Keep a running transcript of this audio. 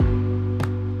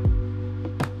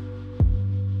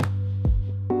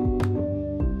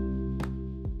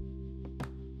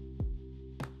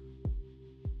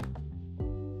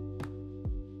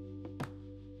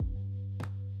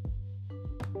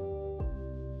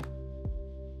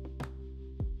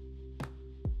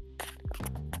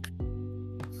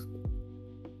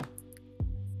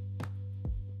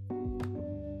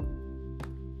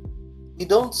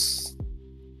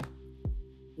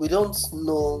we don't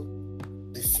know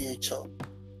the future.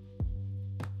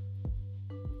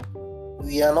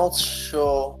 We are not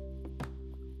sure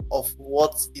of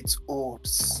what it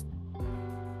holds.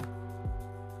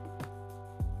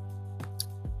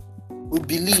 We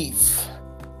believe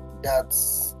that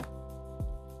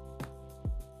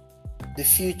the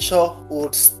future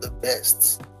holds the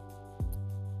best.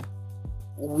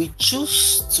 We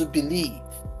choose to believe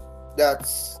that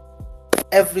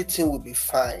everything will be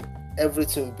fine,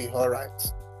 everything will be all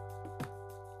right.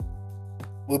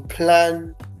 We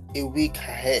plan a week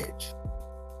ahead,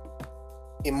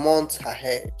 a month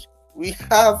ahead. We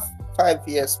have 5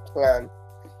 years plan,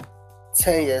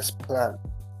 10 years plan.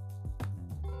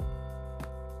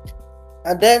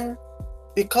 And then,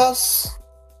 because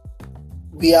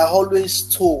we are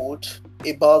always told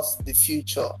about the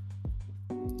future,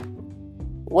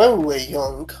 when we were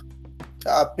young,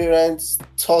 our parents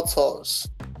taught us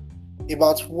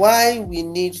about why we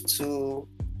need to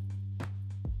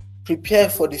prepare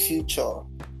for the future,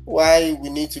 why we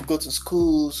need to go to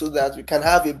school so that we can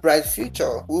have a bright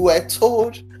future. We were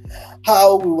told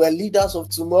how we were leaders of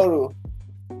tomorrow.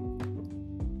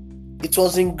 It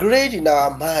was ingrained in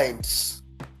our minds,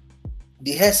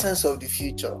 the essence of the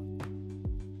future.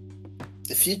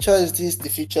 The future is this, the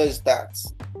future is that.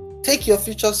 Take your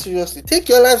future seriously. Take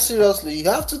your life seriously. You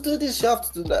have to do this, you have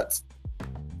to do that.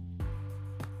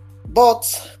 But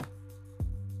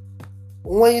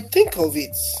when you think of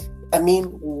it,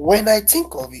 when I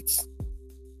think of it,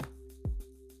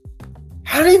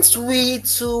 aren't we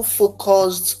too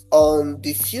focused on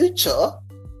the future?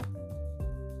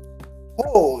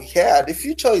 Oh yeah, the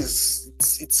future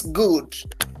it's good.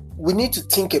 We need to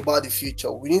think about the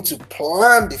future. We need to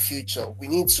plan the future. We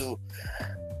need to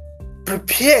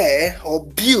prepare or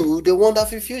build a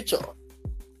wonderful future.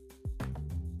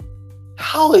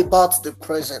 How about the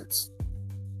present?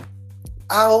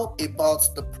 How about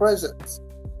the present?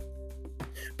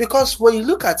 Because when you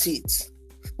look at it,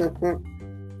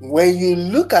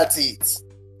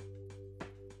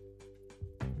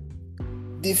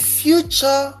 the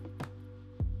future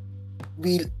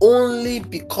will only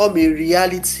become a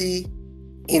reality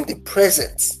in the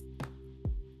present.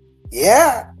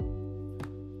 Yeah.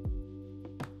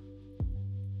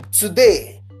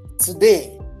 Today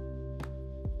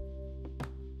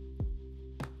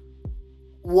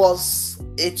was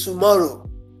a tomorrow.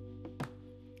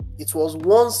 It was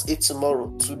once a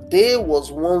tomorrow. Today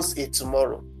was once a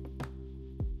tomorrow.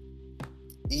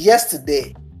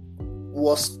 Yesterday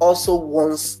was also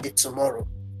once a tomorrow.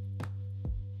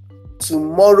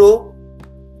 Tomorrow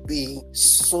will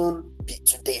soon be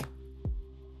today.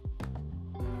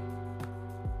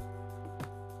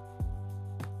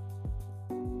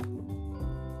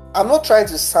 I'm not trying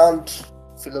to sound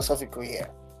philosophical here.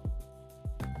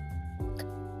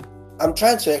 I'm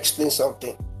trying to explain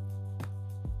something.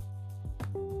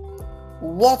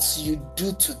 What you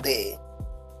do today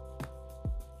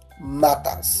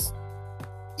matters.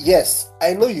 Yes,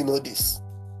 I know you know this.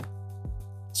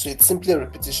 So it's simply a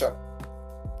repetition.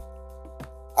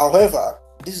 However,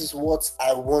 this is what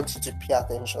I want you to pay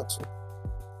attention to.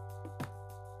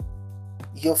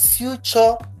 Your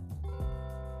future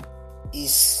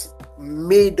is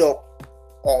made up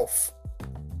of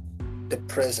the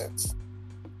present.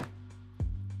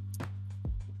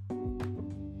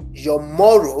 Your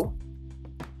morrow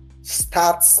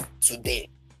starts today.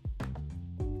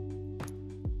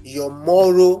 Your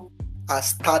morrow has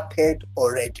started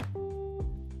already.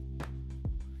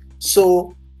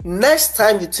 So next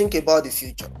time you think about the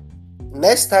future,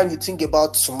 next time you think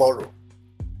about tomorrow,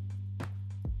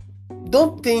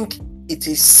 don't think it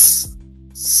is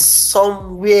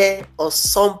somewhere or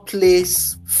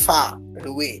someplace far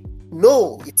away.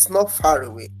 No, it's not far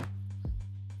away.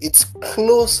 It's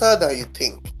closer than you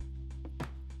think.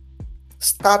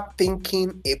 Start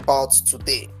thinking about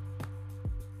today,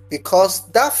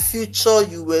 because that future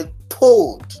you were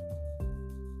told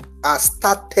has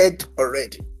started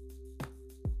already.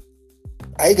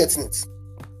 Are you getting it?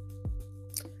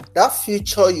 That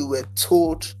future you were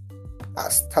told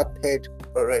has started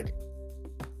already.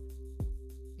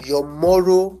 Your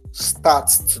morrow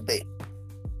starts today.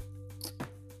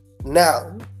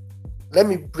 Now, let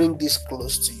me bring this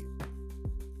close to you.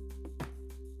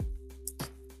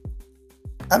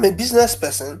 I'm a business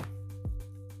person.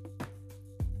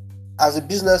 As a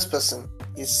business person,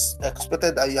 it's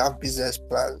expected that you have business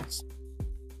plans.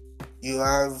 You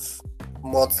have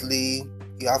monthly,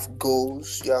 you have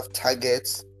goals, you have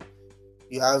targets,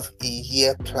 you have a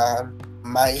year plan,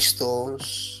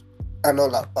 milestones, and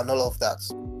all of that.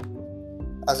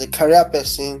 As a career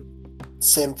person,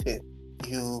 same thing.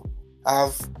 You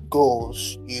have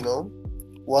goals,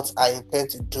 what I intend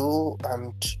to do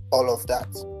and all of that.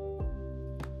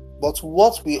 But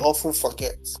what we often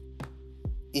forget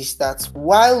is that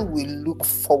while we look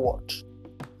forward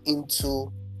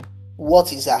into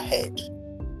what is ahead,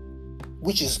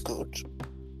 which is good,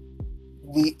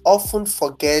 we often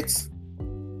forget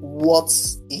what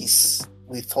is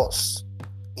with us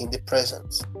in the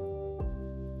present.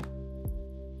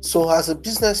 So as a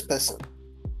business person,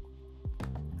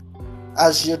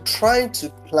 as you're trying to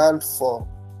plan for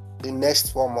the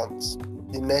next 1 month,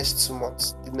 the next 2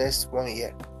 months, the next 1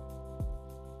 year,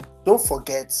 don't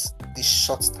forget the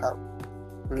short term.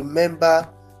 Remember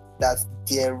that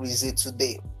there is a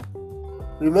today.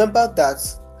 Remember that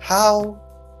how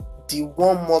the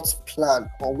 1 month plan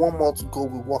or 1 month goal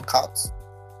will work out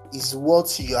is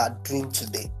what you are doing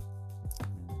today.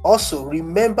 Also,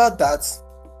 remember that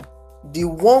the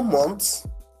 1 month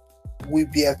will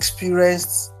be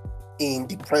experienced in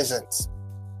the present.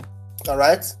 All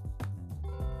right?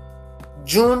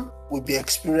 June will be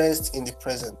experienced in the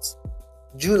present.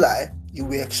 July, you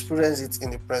will experience it in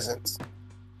the present.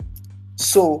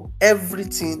 So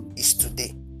everything is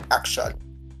today, actually.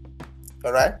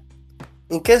 All right?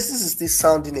 In case this is still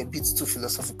sounding a bit too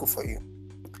philosophical for you,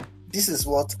 this is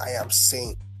what I am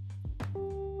saying.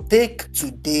 Take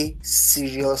today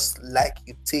serious like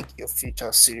you take your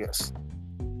future serious.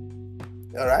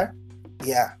 All right?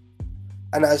 Yeah.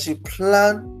 And as you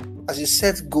plan, as you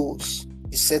set goals,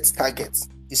 you set targets,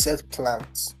 you set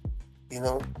plans, and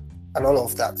all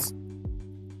of that,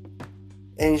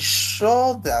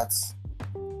 ensure that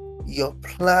your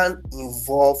plan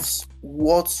involves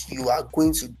what you are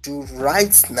going to do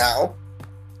right now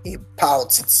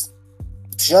about it.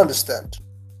 Do you understand?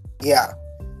 Yeah.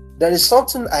 There is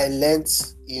something I learned,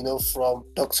 from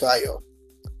Dr. Ayo,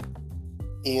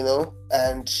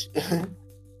 and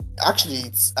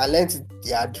actually I learned it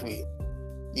the hard way,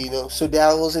 So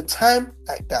there was a time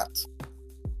like that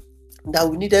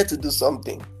we needed to do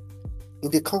something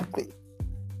in the company.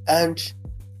 And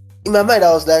in my mind,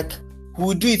 I was like,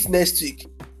 we'll do it next week.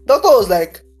 Doctor was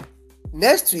like,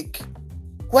 next week?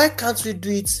 Why can't we do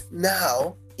it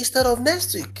now instead of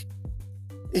next week?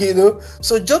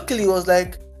 So jokingly was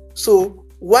like, so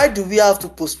why do we have to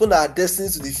postpone our destiny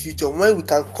to the future when we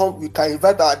can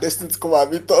invite our destiny to come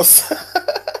and meet us?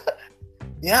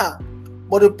 Yeah.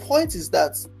 But the point is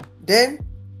that then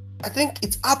I think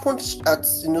it happened at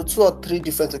 2 or 3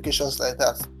 different occasions like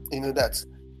that.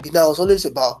 That was always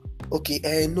about,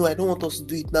 okay, no, I don't want us to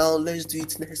do it now. Let's do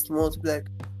it next month. Like,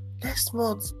 next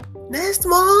month.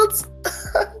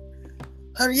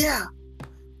 And yeah,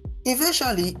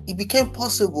 eventually it became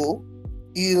possible,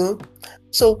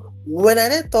 So when I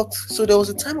then talked, so there was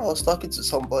a time I was talking to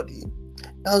somebody.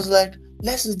 I was like,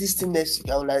 let's do this thing next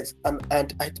week. I was like,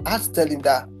 and I had to tell him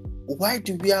that, why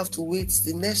do we have to wait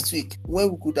the next week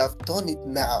when we could have done it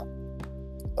now?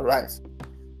 All right.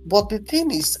 But the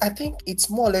thing is, I think it's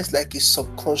more or less like a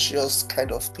subconscious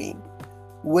kind of thing.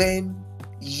 When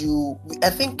I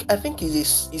think it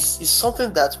is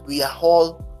something that we've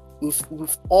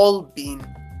all been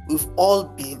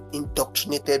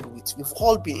indoctrinated with. We've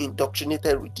all been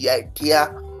indoctrinated with the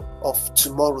idea of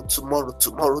tomorrow,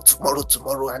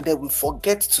 and then we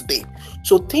forget today.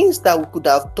 So things that we could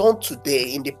have done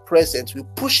today in the present, we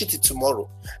push it to tomorrow.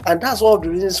 And that's one of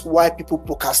the reasons why people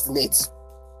procrastinate.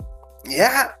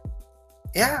 Yeah.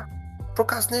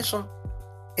 Procrastination.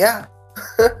 Yeah.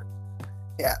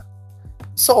 Yeah.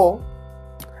 So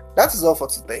that is all for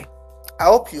today. I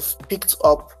hope you've picked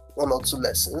up 1 or 2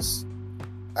 lessons,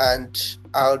 and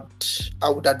I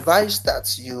would advise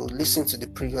that you listen to the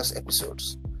previous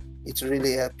episodes. It will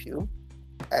really help you.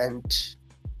 And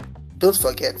don't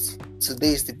forget,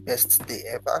 today is the best day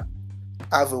ever.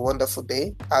 Have a wonderful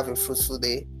day. Have a fruitful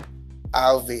day.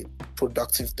 Have a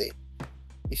productive day.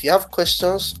 If you have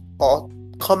questions or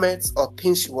comments or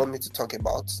things you want me to talk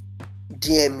about,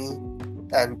 DM me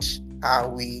and I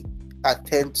will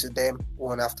attend to them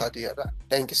one after the other.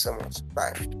 Thank you so much.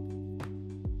 Bye.